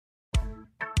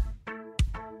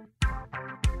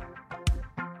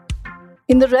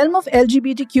In the realm of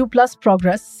LGBTQ plus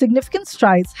progress, significant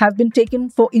strides have been taken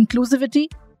for inclusivity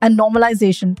and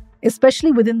normalization,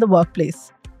 especially within the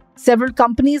workplace. Several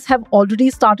companies have already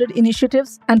started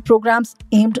initiatives and programs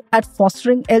aimed at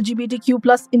fostering LGBTQ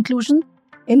plus inclusion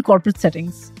in corporate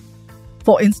settings.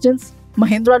 For instance,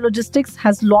 Mahindra Logistics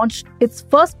has launched its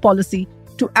first policy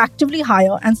to actively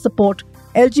hire and support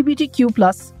LGBTQ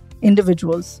plus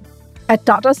individuals. At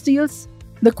Tata Steels,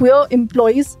 the queer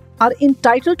employees are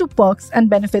entitled to perks and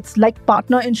benefits like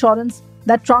partner insurance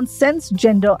that transcends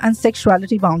gender and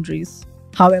sexuality boundaries.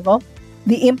 However,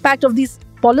 the impact of these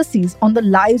policies on the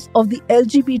lives of the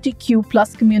LGBTQ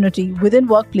plus community within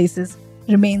workplaces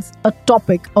remains a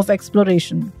topic of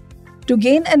exploration. To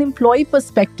gain an employee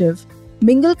perspective,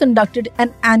 Mingle conducted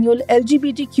an annual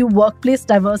LGBTQ workplace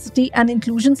diversity and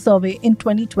inclusion survey in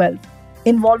 2012,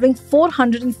 involving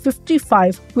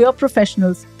 455 queer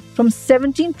professionals from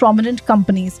 17 prominent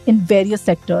companies in various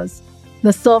sectors.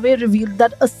 The survey revealed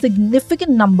that a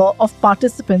significant number of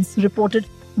participants reported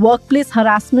workplace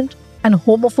harassment and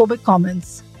homophobic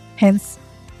comments. Hence,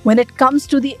 when it comes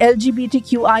to the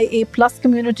LGBTQIA plus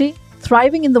community,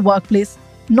 thriving in the workplace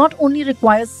not only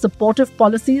requires supportive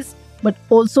policies, but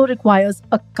also requires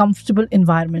a comfortable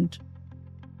environment.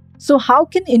 So how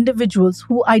can individuals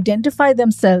who identify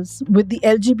themselves with the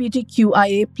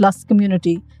LGBTQIA plus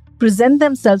community present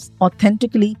themselves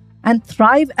authentically and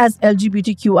thrive as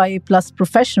LGBTQIA plus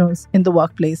professionals in the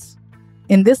workplace?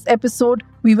 In this episode,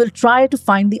 we will try to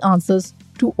find the answers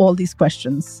to all these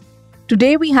questions.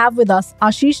 Today we have with us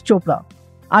Ashish Chopra.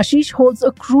 Ashish holds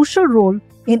a crucial role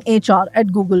in HR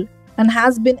at Google and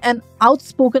has been an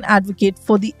outspoken advocate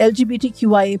for the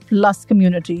LGBTQIA plus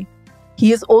community.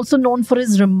 He is also known for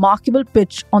his remarkable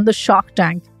pitch on the Shark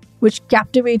Tank, which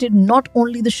captivated not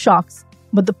only the sharks,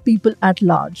 but the people at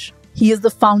large. He is the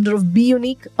founder of Be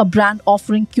Unique, a brand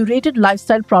offering curated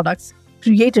lifestyle products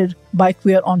created by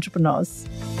queer entrepreneurs.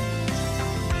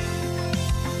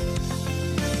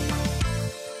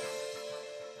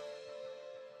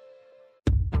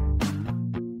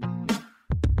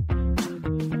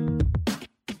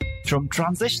 From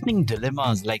transitioning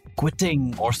dilemmas like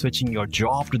quitting or switching your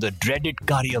job to the dreaded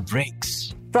career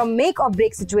breaks. From make or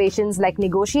break situations like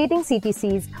negotiating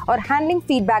CTCs or handling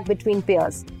feedback between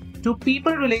peers. To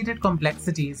people-related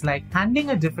complexities like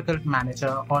handling a difficult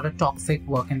manager or a toxic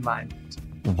work environment.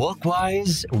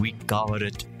 Work-wise, we cover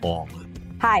it all.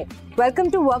 Hi,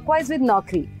 welcome to Workwise with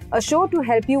Naukri, a show to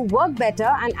help you work better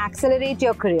and accelerate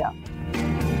your career.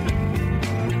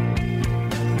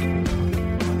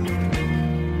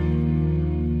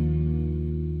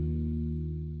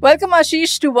 Welcome,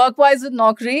 Ashish, to Workwise with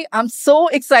Naukri. I'm so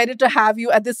excited to have you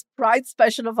at this Pride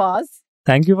special of ours.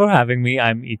 Thank you for having me.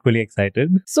 I'm equally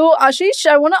excited. So, Ashish,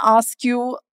 I want to ask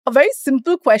you a very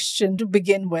simple question to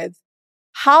begin with.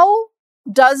 How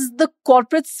does the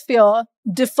corporate sphere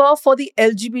differ for the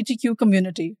LGBTQ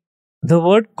community? The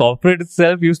word corporate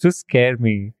itself used to scare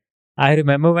me. I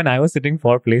remember when I was sitting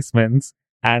for placements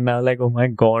and I was like, oh my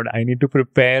God, I need to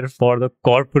prepare for the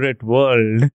corporate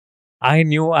world. I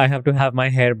knew I have to have my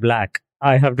hair black.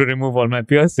 I have to remove all my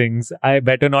piercings. I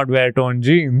better not wear torn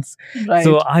jeans. Right.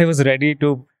 So I was ready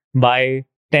to buy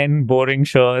 10 boring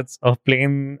shirts of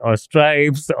plain or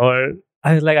stripes, or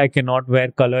I was like, I cannot wear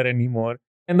color anymore.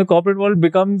 And the corporate world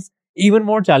becomes even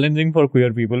more challenging for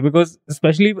queer people because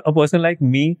especially a person like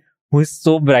me who is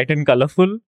so bright and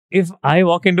colorful, if I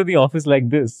walk into the office like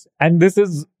this, and this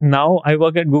is now I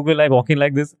work at Google, I walk in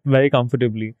like this very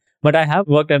comfortably. But I have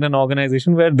worked at an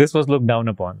organization where this was looked down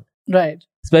upon. Right.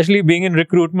 Especially being in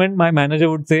recruitment, my manager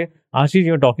would say, Ashish,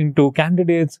 you're talking to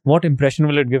candidates. What impression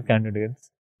will it give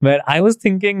candidates? Where I was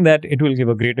thinking that it will give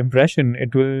a great impression.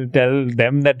 It will tell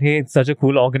them that, hey, it's such a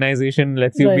cool organization.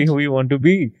 Let's you be who you want to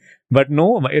be. But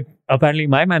no, apparently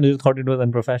my manager thought it was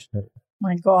unprofessional.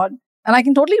 My God. And I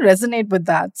can totally resonate with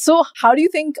that. So how do you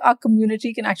think our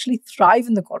community can actually thrive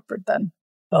in the corporate then?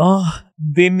 Oh,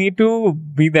 they need to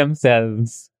be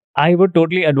themselves. I would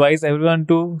totally advise everyone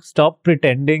to stop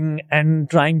pretending and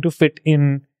trying to fit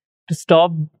in, to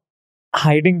stop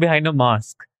hiding behind a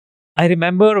mask. I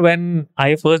remember when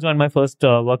I first went my first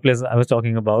workplace I was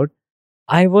talking about,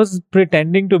 I was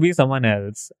pretending to be someone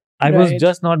else. I was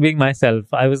just not being myself.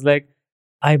 I was like,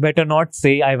 I better not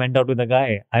say I went out with a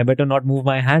guy. I better not move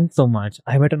my hand so much.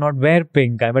 I better not wear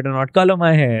pink. I better not color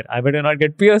my hair. I better not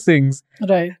get piercings.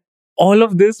 Right. All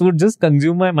of this would just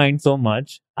consume my mind so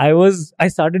much. I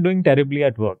started doing terribly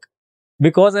at work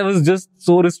because I was just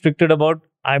so restricted about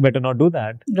I better not do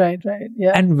that. Right.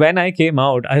 Yeah. And when I came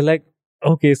out, I was like,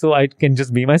 okay, so I can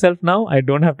just be myself now. I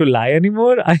don't have to lie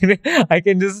anymore. I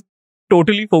can just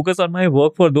totally focus on my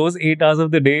work for those 8 hours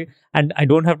of the day, and I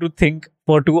don't have to think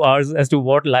for 2 hours as to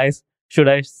what lies should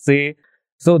I say.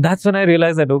 So that's when I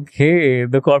realized that, okay,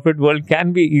 the corporate world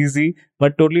can be easy,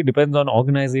 but totally depends on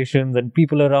organizations and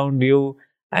people around you,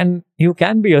 and you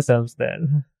can be yourselves there.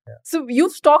 So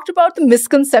you've talked about the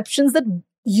misconceptions that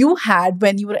you had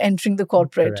when you were entering the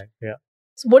corporate. Correct. Yeah.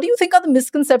 So what do you think are the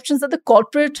misconceptions that the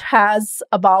corporate has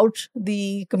about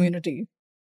the community?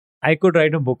 I could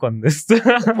write a book on this.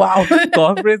 Wow.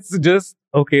 Corporates just,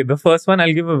 okay, the first one,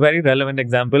 I'll give a very relevant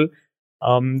example.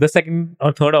 The second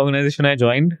or third organization I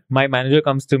joined, my manager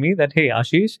comes to me that, hey,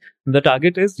 Ashish, the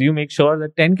target is you make sure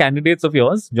that 10 candidates of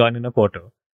yours join in a quarter.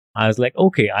 I was like,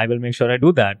 okay, I will make sure I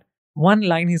do that. One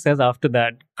line he says after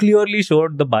that clearly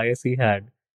showed the bias he had.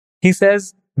 He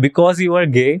says, because you are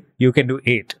gay, you can do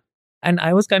 8. And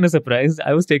I was kind of surprised.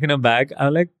 I was taken aback. I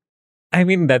was like, I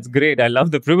mean, that's great. I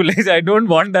love the privilege. I don't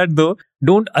want that though.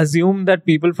 Don't assume that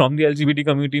people from the LGBT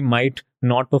community might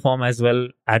not perform as well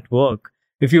at work.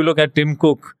 If you look at Tim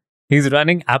Cook, he's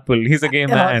running Apple. He's a gay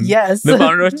man. Yes. The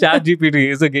founder of ChatGPT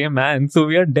is a gay man. So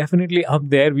we are definitely up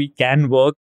there. We can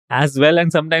work as well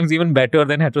and sometimes even better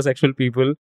than heterosexual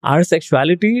people. Our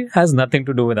sexuality has nothing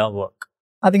to do with our work.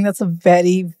 I think that's a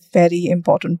very, very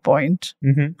important point.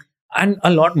 Mm-hmm. And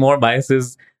a lot more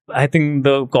biases I think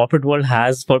the corporate world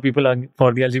has for people,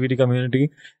 for the LGBT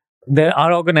community. There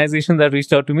are organizations that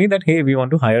reached out to me that, hey, we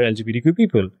want to hire LGBTQ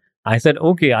people. I said,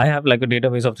 okay, I have like a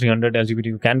database of 300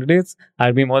 LGBTQ candidates.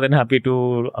 I'd be more than happy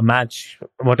to match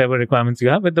whatever requirements you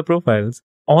have with the profiles.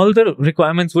 All the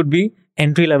requirements would be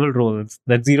entry-level roles,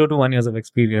 that 0 to 1 years of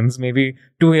experience, maybe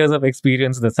 2 years of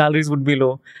experience. The salaries would be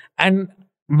low. And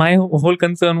my whole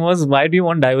concern was, why do you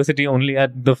want diversity only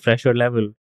at the fresher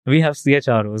level? We have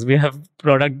CHROs, we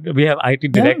have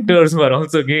IT directors who are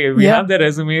also gay. We have their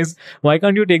resumes. Why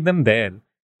can't you take them there?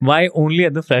 Why only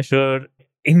at the fresher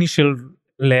initial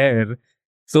layer?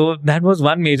 So that was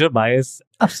one major bias.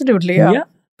 Absolutely. Yeah.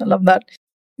 I love that.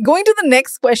 Going to the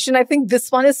next question, I think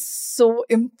this one is so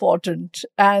important.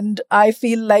 And I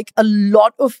feel like a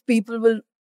lot of people will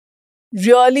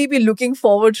really be looking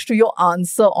forward to your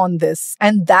answer on this.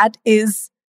 And that is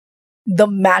the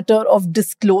matter of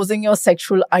disclosing your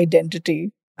sexual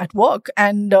identity at work.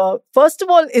 And first of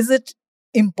all, is it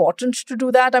important to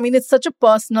do that? I mean, it's such a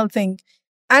personal thing.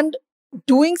 And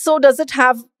doing so,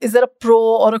 is there a pro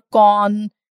or a con?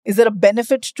 Is there a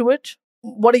benefit to it?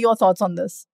 What are your thoughts on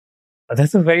this?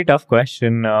 That's a very tough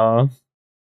question.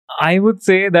 I would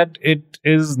say that it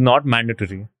is not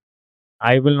mandatory.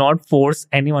 I will not force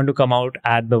anyone to come out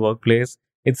at the workplace.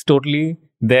 It's totally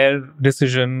their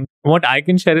decision. What I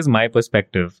can share is my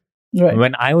perspective. Right.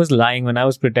 When I was lying, when I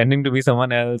was pretending to be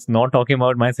someone else, not talking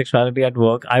about my sexuality at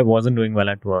work, I wasn't doing well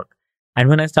at work. And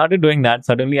when I started doing that,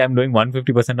 suddenly I'm doing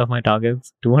 150% of my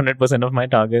targets, 200% of my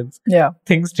targets. Yeah.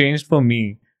 Things changed for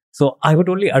me. So I would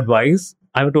only advise,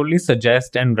 I would only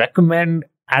suggest and recommend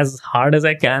as hard as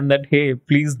I can that, hey,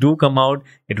 please do come out.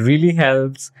 It really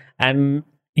helps. And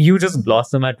you just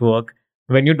blossom at work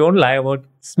when you don't lie about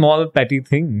small petty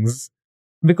things.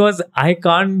 Because I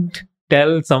can't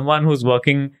tell someone who's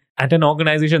working at an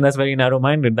organization that's very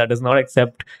narrow-minded, that does not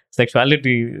accept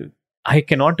sexuality. I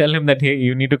cannot tell him that, hey,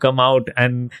 you need to come out.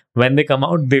 And when they come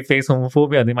out, they face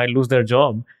homophobia. They might lose their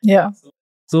job. Yeah.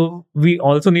 So we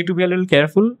also need to be a little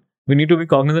careful. We need to be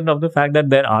cognizant of the fact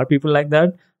that there are people like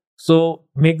that. So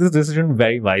make this decision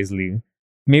very wisely.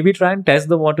 Maybe try and test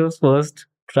the waters first.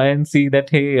 Try and see that,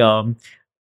 hey,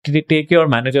 take your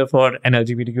manager for an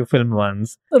LGBTQ film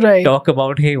once. Right. Talk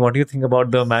about, hey, what do you think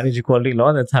about the marriage equality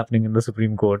law that's happening in the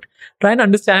Supreme Court? Try and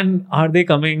understand, are they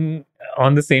coming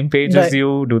on the same page as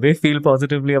you? Do they feel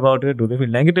positively about it? Do they feel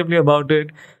negatively about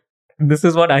it? This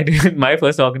is what I did in my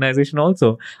first organization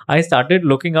also. I started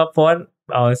looking up for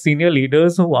senior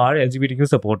leaders who are LGBTQ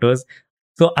supporters.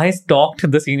 So I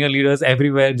stalked the senior leaders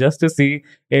everywhere just to see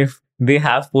if they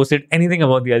have posted anything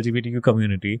about the LGBTQ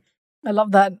community. I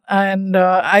love that. And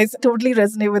I totally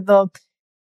resonate with the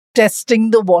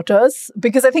testing the waters,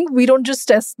 because I think we don't just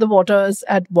test the waters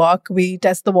at work. We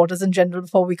test the waters in general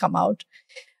before we come out.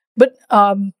 But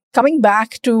coming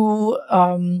back to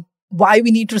why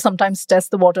we need to sometimes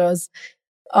test the waters,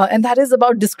 and that is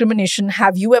about discrimination.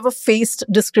 Have you ever faced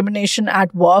discrimination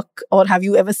at work, or have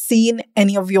you ever seen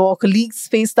any of your colleagues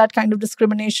face that kind of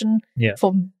discrimination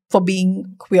for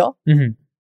being queer?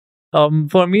 Mm-hmm.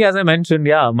 For me, as I mentioned,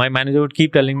 my manager would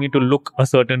keep telling me to look a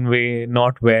certain way,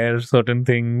 not wear certain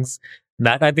things.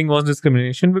 That I think was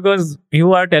discrimination, because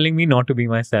you are telling me not to be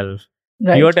myself.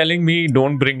 Right. You are telling me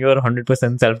don't bring your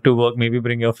 100% self to work, maybe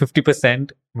bring your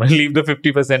 50%, leave the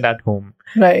 50% at home.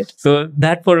 Right. So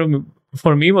that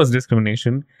for me was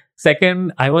discrimination.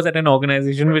 Second, I was at an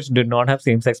organization which did not have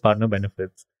same-sex partner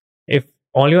benefits. If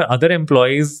all your other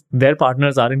employees, their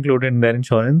partners are included in their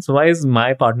insurance, why is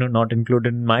my partner not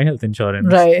included in my health insurance?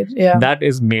 Right. Yeah. That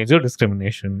is major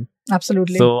discrimination.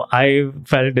 Absolutely. So I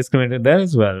felt discriminated there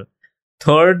as well.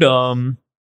 Third,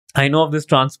 I know of this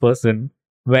trans person.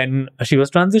 When she was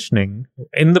transitioning,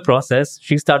 in the process,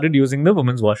 she started using the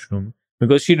women's washroom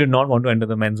because she did not want to enter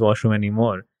the men's washroom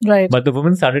anymore. Right. But the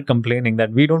woman started complaining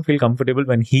that we don't feel comfortable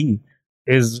when he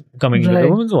is coming into the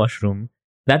Right. women's washroom.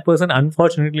 That person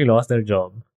unfortunately lost their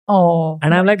job. Oh.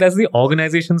 And I'm like, that's the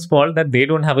organization's fault that they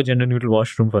don't have a gender neutral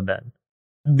washroom for that.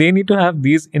 They need to have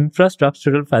these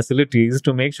infrastructural facilities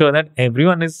to make sure that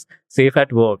everyone is safe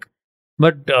at work.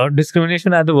 But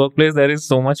discrimination at the workplace, there is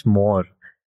so much more.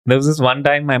 There was this one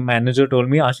time my manager told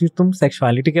me, Ashish, तुम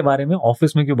sexuality के बारे में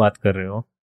office में क्यों बात कर रहे हो?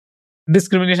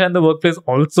 Discrimination at the workplace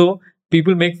also,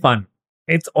 people make fun.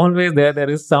 It's always there. There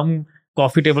is some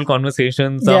coffee table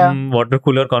conversation, some water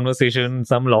cooler conversation,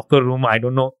 some locker room. I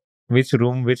don't know which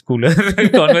room, which cooler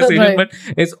conversation, Right. but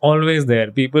it's always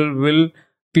there.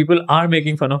 People are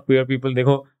making fun of queer people.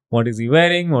 Dekho, what is he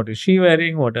wearing? What is she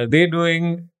wearing? What are they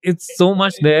doing? It's so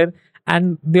much there.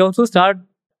 And they also start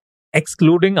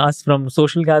excluding us from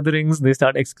social gatherings. They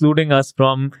start excluding us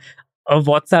from a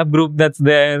WhatsApp group that's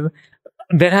there.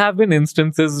 There have been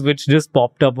instances which just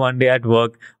popped up one day at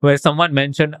work where someone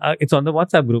mentioned it's on the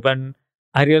WhatsApp group, and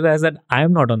I realized that I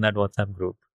am not on that WhatsApp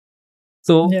group.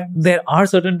 So there are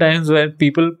certain times where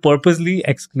people purposely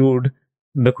exclude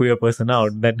the queer person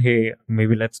out, that hey,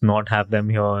 maybe let's not have them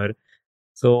here.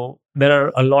 So there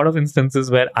are a lot of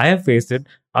instances where I have faced it.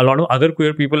 A lot of other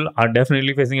queer people are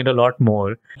definitely facing it a lot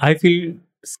more. I feel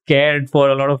scared for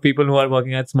a lot of people who are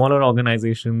working at smaller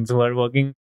organizations, who are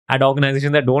working at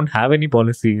organizations that don't have any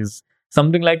policies.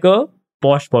 Something like a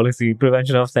POSH policy,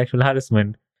 prevention of sexual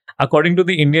harassment. According to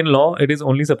the Indian law, it is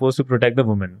only supposed to protect the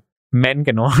women. Men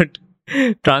cannot.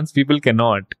 Trans people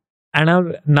cannot.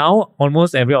 And now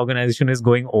almost every organization is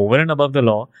going over and above the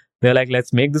law. They're like,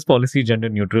 let's make this policy gender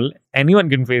neutral. Anyone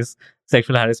can face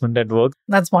sexual harassment at work.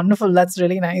 That's wonderful. That's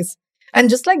really nice. And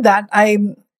just like that, I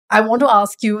want to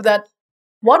ask you that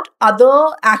what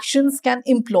other actions can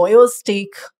employers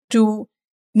take to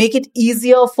make it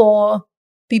easier for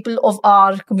people of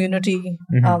our community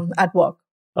at work?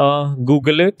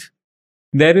 Google it.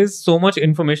 There is so much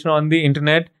information on the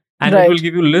internet, and it will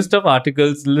give you a list of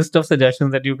articles, list of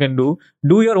suggestions that you can do.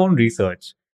 Do your own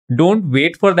research. Don't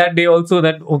wait for that day also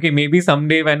that, okay, maybe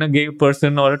someday when a gay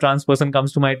person or a trans person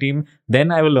comes to my team,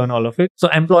 then I will learn all of it. So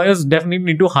employers definitely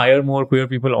need to hire more queer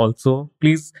people also.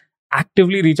 Please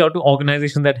actively reach out to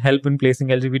organizations that help in placing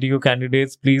LGBTQ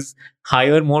candidates. Please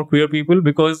hire more queer people,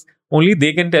 because only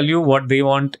they can tell you what they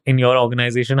want in your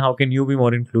organization. How can you be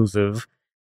more inclusive?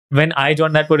 When I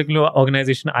joined that particular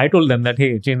organization, I told them that,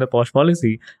 hey, change the POSH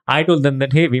policy. I told them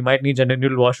that, hey, we might need gender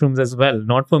neutral washrooms as well.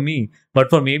 Not for me, but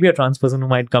for maybe a trans person who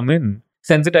might come in.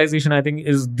 Sensitization, I think,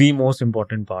 is the most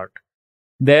important part.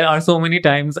 There are so many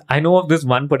times, I know of this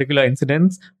one particular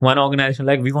incident, one organization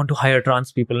like, we want to hire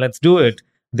trans people, let's do it.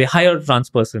 They hire a trans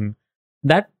person.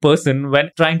 That person,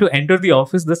 when trying to enter the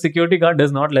office, the security guard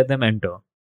does not let them enter.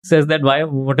 Says that,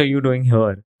 what are you doing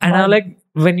here? And I'm like,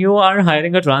 when you are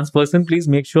hiring a trans person, please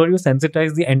make sure you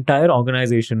sensitize the entire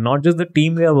organization, not just the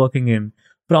team they are working in.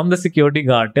 From the security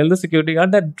guard, tell the security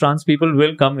guard that trans people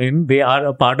will come in. They are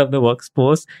a part of the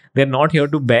workforce. They're not here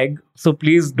to beg. So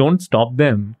please don't stop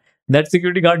them. That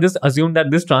security guard just assumed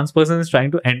that this trans person is trying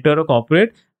to enter a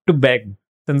corporate to beg.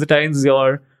 Sensitize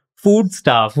your food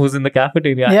staff who's in the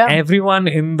cafeteria. Yeah. Everyone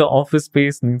in the office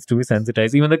space needs to be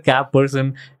sensitized. Even the cab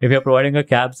person, if you're providing a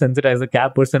cab, sensitize the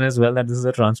cab person as well that this is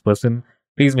a trans person.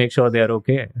 Please make sure they are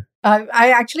okay.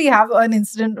 I actually have an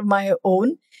incident of my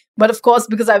own. But of course,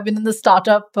 because I've been in the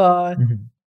startup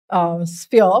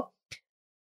sphere,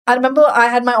 I remember I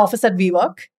had my office at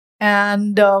WeWork.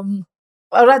 And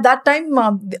at that time,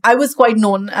 I was quite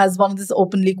known as one of this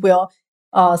openly queer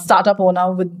startup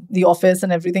owner with the office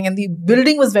and everything. And the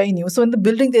building was very new. So in the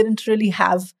building, they didn't really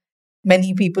have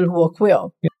many people who were queer.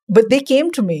 Yeah. But they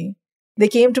came to me. They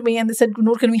came to me and they said,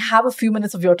 Noor, can we have a few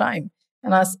minutes of your time?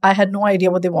 And I had no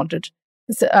idea what they wanted.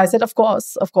 I said, of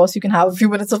course, you can have a few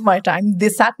minutes of my time. They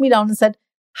sat me down and said,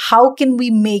 how can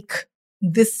we make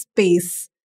this space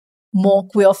more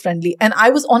queer friendly? And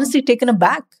I was honestly taken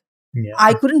aback. Yeah.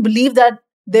 I couldn't believe that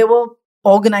there were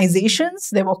organizations,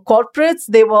 there were corporates,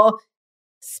 there were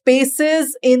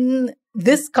spaces in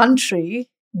this country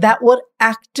that were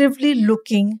actively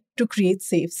looking to create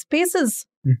safe spaces.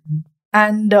 Mm-hmm.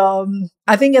 And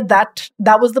I think at that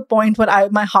was the point where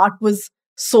my heart was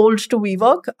sold to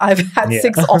WeWork. I've had Yeah.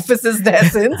 6 offices there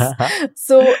since.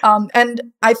 So, and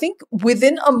I think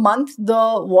within a month, the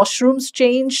washrooms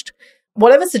changed.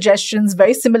 Whatever suggestions,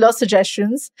 very similar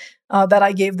suggestions that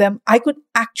I gave them, I could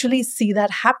actually see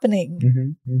that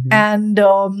happening. And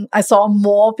I saw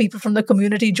more people from the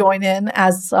community join in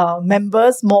as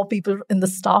members, more people in the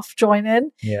staff join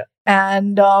in. Yeah.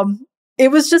 And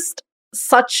it was just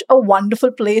such a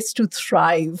wonderful place to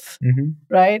thrive,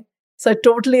 right? So I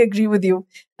totally agree with you.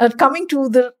 Coming to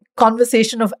the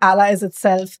conversation of allies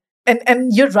itself,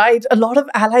 and you're right, a lot of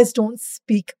allies don't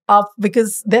speak up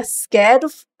because they're scared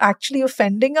of actually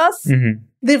offending us.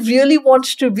 They really want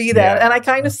to be there. Yeah. And I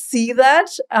kind of see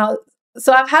that.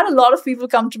 So I've had a lot of people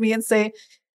come to me and say,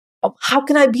 oh, how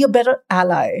can I be a better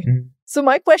ally? So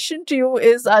my question to you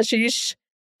is, Ashish,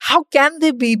 how can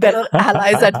they be better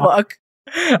allies at work?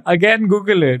 Again,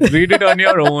 Google it. Read it on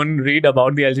your own. Read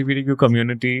about the LGBTQ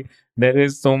community. There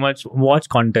is so much. Watch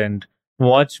content.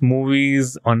 Watch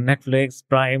movies on Netflix,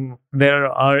 Prime. There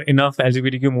are enough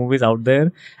LGBTQ movies out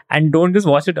there. And don't just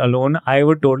watch it alone. I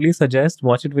would totally suggest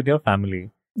watch it with your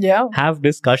family. Yeah. Have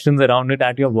discussions around it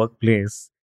at your workplace.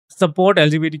 Support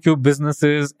LGBTQ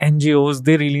businesses, NGOs.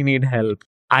 They really need help.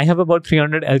 I have about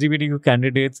 300 LGBTQ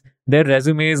candidates. Their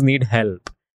resumes need help.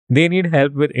 They need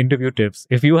help with interview tips.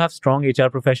 If you have strong HR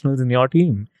professionals in your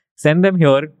team, send them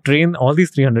here, train all these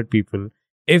 300 people.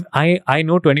 If I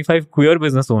know 25 queer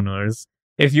business owners,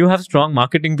 if you have strong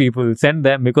marketing people, send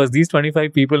them because these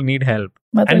 25 people need help.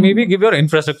 And maybe give your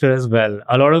infrastructure as well.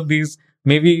 A lot of these,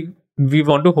 maybe we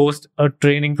want to host a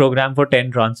training program for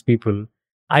 10 trans people.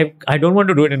 I don't want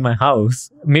to do it in my house.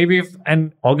 Maybe if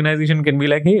an organization can be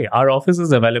like, hey, our office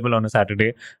is available on a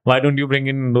Saturday. Why don't you bring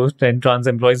in those 10 trans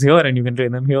employees here and you can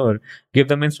train them here? Give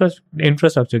them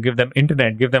infrastructure, give them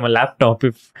internet, give them a laptop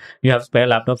if you have spare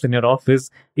laptops in your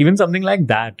office. Even something like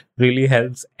that really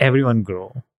helps everyone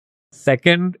grow.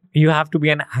 Second, you have to be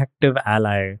an active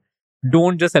ally.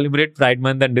 Don't just celebrate Pride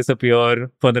Month and disappear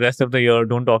for the rest of the year.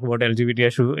 Don't talk about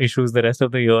LGBT issues the rest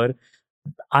of the year.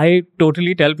 I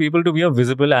totally tell people to be a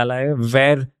visible ally.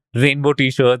 Wear rainbow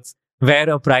t-shirts, wear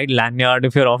a pride lanyard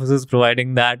if your office is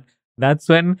providing that. That's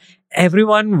when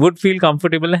everyone would feel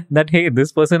comfortable that, hey,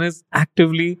 this person is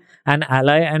actively an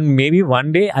ally and maybe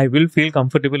one day I will feel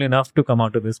comfortable enough to come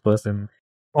out to this person.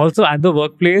 Also at the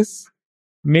workplace,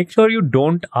 make sure you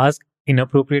don't ask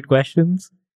inappropriate questions.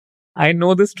 I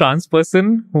know this trans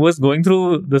person who was going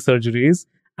through the surgeries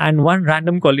and one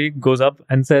random colleague goes up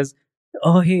and says,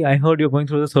 oh, hey, I heard you're going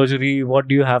through the surgery. What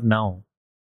do you have now?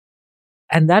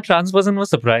 And that trans person was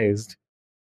surprised.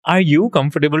 Are you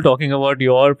comfortable talking about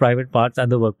your private parts at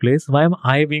the workplace? Why am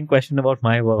I being questioned about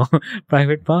my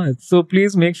private parts? So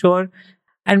please make sure.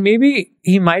 And maybe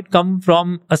he might come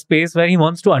from a space where he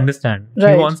wants to understand.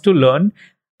 Right. He wants to learn.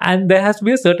 And there has to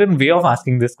be a certain way of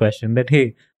asking this question that,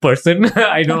 hey, person,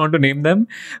 I don't want to name them,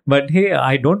 but hey,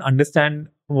 I don't understand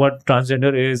what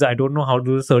transgender is. I don't know how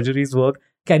do the surgeries work.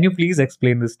 Can you please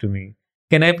explain this to me?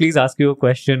 Can I please ask you a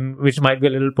question which might be a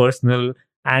little personal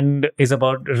and is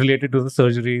about related to the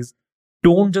surgeries?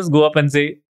 Don't just go up and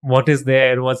say, what is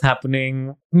there? What's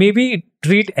happening? Maybe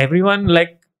treat everyone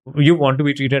like you want to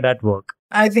be treated at work.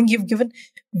 I think you've given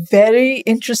very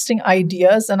interesting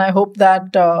ideas, and I hope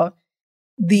that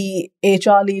the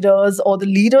HR leaders or the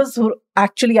leaders who are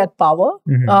actually at power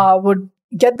would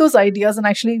get those ideas and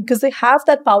actually, because they have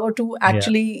that power to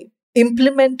actually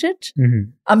implement it.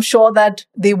 I'm sure that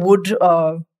they would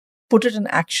put it in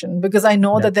action, because I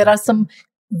know that there are some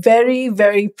very,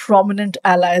 very prominent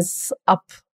allies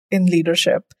up in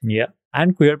leadership. Yeah.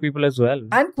 And queer people as well.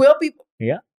 And queer people.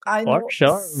 Yeah. I know for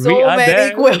sure. so We are many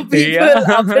there. queer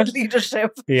people up in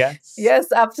leadership. Yes.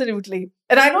 Yes, absolutely.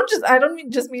 And I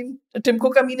don't just mean Tim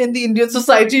Cook, I mean in the Indian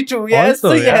society too. Yes.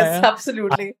 Also, yes,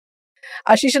 absolutely.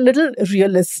 Ashish, a little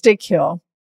realistic here.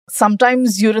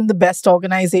 Sometimes you're in the best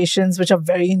organizations which are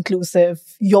very inclusive.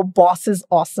 Your boss is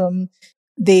awesome.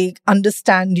 They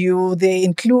understand you. They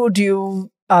include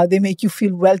you. They make you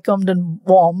feel welcomed and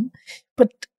warm.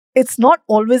 But it's not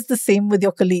always the same with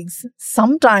your colleagues.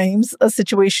 Sometimes a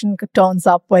situation turns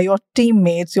up where your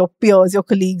teammates, your peers, your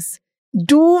colleagues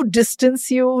do distance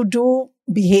you, do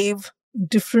behave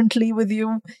differently with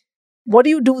you. What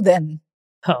do you do then?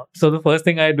 So the first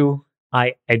thing I do,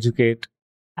 I educate.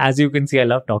 As you can see, I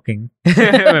love talking.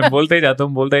 मैं बोलते ही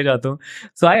जाता हूँ.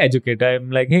 So I educate.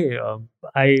 I'm like, hey,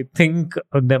 I think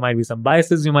there might be some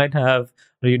biases you might have,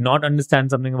 or you not understand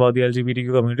something about the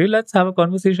LGBTQ community. Let's have a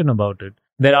conversation about it.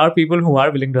 There are people who are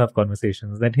willing to have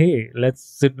conversations that, hey, let's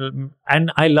sit.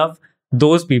 And I love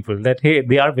those people that, hey,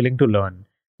 they are willing to learn.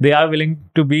 They are willing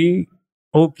to be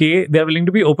okay. They are willing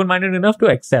to be open-minded enough to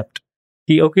accept.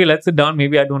 Okay, let's sit down.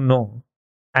 Maybe I don't know.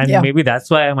 And Yeah. maybe that's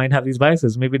why I might have these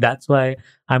biases. Maybe that's why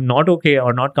I'm not okay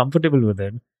or not comfortable with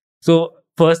it. So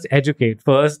first educate,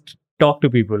 first talk to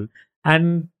people.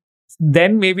 And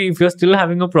then maybe if you're still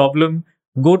having a problem,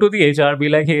 go to the HR, be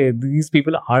like, hey, these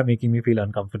people are making me feel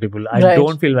uncomfortable. I Right.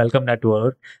 don't feel welcomed at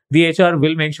work. The HR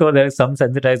will make sure there is some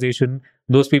sensitization.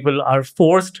 Those people are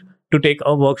forced to take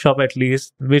a workshop at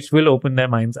least, which will open their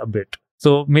minds a bit.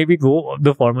 So maybe go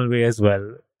the formal way as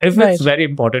well. If Right. it's very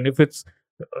important, if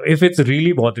it's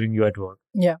really bothering you at work,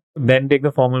 Yeah. then take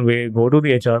the formal way, go to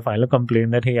the HR, file a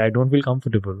complaint that, hey, I don't feel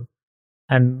comfortable.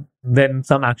 And then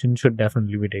some action should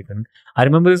definitely be taken. I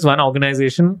remember this one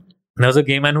organization, there was a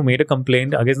gay man who made a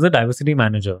complaint against the diversity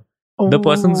manager. The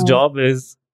person's Ooh. job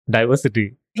is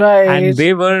diversity. Right. And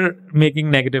they were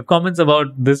making negative comments about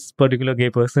this particular gay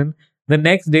person. The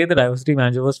next day, the diversity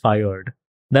manager was fired.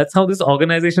 That's how this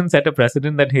organization set a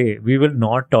precedent that, hey, we will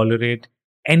not tolerate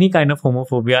any kind of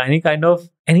homophobia,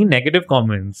 any negative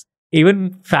comments,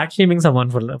 even fat shaming someone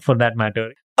for that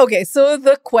matter. Okay, so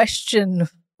the question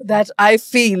that I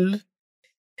feel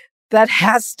that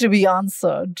has to be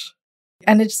answered,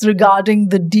 and it's regarding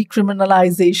the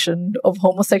decriminalization of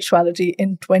homosexuality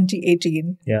in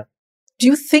 2018. Yeah. Do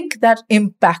you think that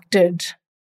impacted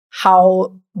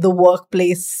how the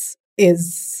workplace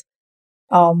is?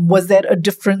 Was there a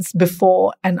difference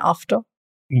before and after?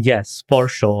 Yes, for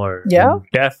sure. Yeah?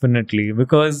 Definitely.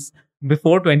 Because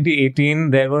before 2018,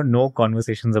 there were no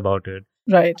conversations about it.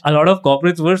 Right, A lot of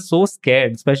corporates were so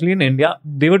scared, especially in India.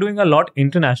 They were doing a lot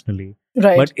internationally.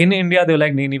 right. But in India, they were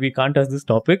like, nee, we can't touch this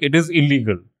topic. It is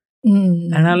illegal.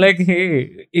 Mm. And I'm like,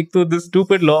 hey, this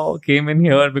stupid law came in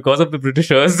here because of the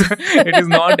Britishers. It is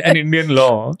not an Indian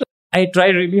law. I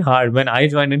tried really hard. When I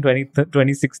joined in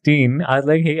 2016, I was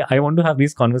like, hey, I want to have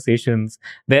these conversations.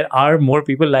 There are more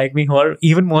people like me who are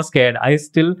even more scared. I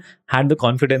still had the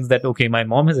confidence that, okay, my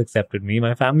mom has accepted me.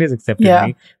 My family has accepted Yeah.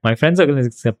 me. My friend circle has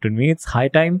accepted me. It's high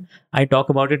time I talk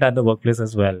about it at the workplace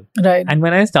as well. Right. And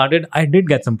when I started, I did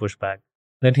get some pushback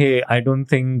that, hey, I don't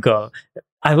think,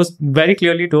 I was very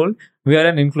clearly told, we are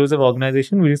an inclusive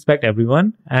organization. We respect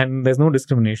everyone and there's no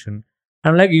discrimination.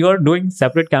 I'm like, you're doing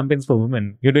separate campaigns for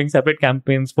women. You're doing separate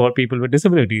campaigns for people with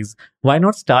disabilities. Why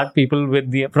not start people from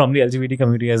the LGBT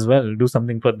community as well? Do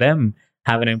something for them.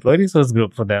 Have an employee resource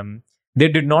group for them. They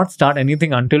did not start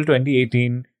anything until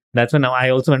 2018. That's when I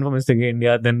also went for Mr. Gay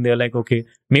India. Then they're like, okay,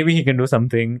 maybe he can do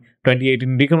something.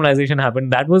 2018 decriminalization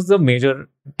happened. That was the major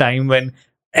time when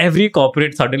every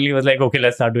corporate suddenly was like, okay,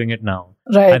 let's start doing it now.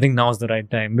 Right. I think now is the right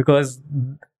time because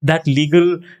that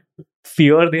legal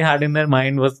fear they had in their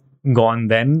mind was gone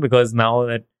then, because now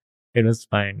that it was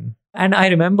fine. And I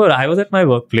remember I was at my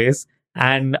workplace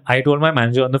and I told my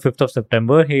manager on the 5th of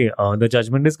September, hey, the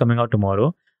judgment is coming out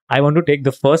tomorrow. I want to take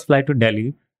the first flight to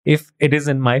Delhi. If it is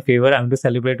in my favor, I want to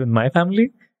celebrate with my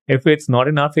family. If it's not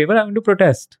in our favor, I want to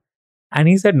protest. And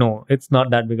he said, no, it's not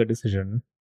that big a decision.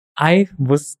 I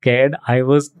was scared. I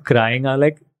was crying. I was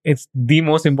like, it's the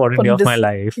most important day of my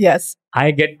life. Yes.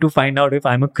 I get to find out if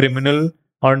I'm a criminal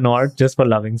or not just for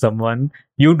loving someone.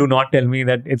 You do not tell me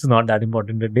that it's not that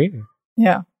important a day.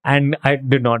 Yeah. And I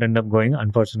did not end up going,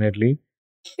 unfortunately.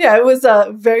 Yeah, it was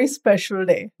a very special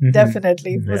day. Mhm.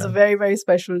 Definitely. It was a Yeah. very, very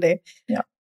special day. Yeah.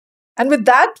 And with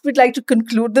that, we'd like to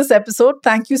conclude this episode.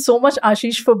 Thank you so much,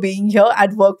 Ashish, for being here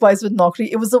at Workwise with Naukri.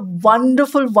 It was a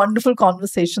wonderful, wonderful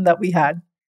conversation that we had.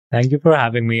 Thank you for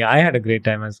having me. I had a great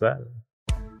time as well.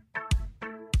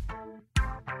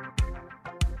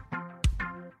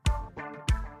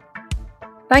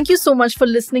 Thank you so much for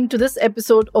listening to this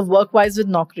episode of Workwise with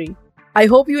Naukri. I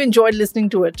hope you enjoyed listening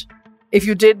to it. If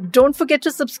you did, don't forget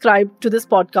to subscribe to this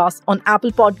podcast on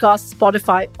Apple Podcasts,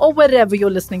 Spotify, or wherever you're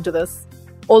listening to this.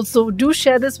 Also, do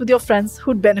share this with your friends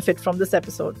who'd benefit from this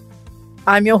episode.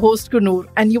 I'm your host, Gurnoor,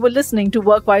 and you were listening to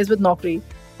Workwise with Naukri,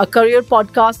 a career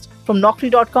podcast from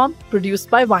Naukri.com produced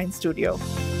by Wine Studio.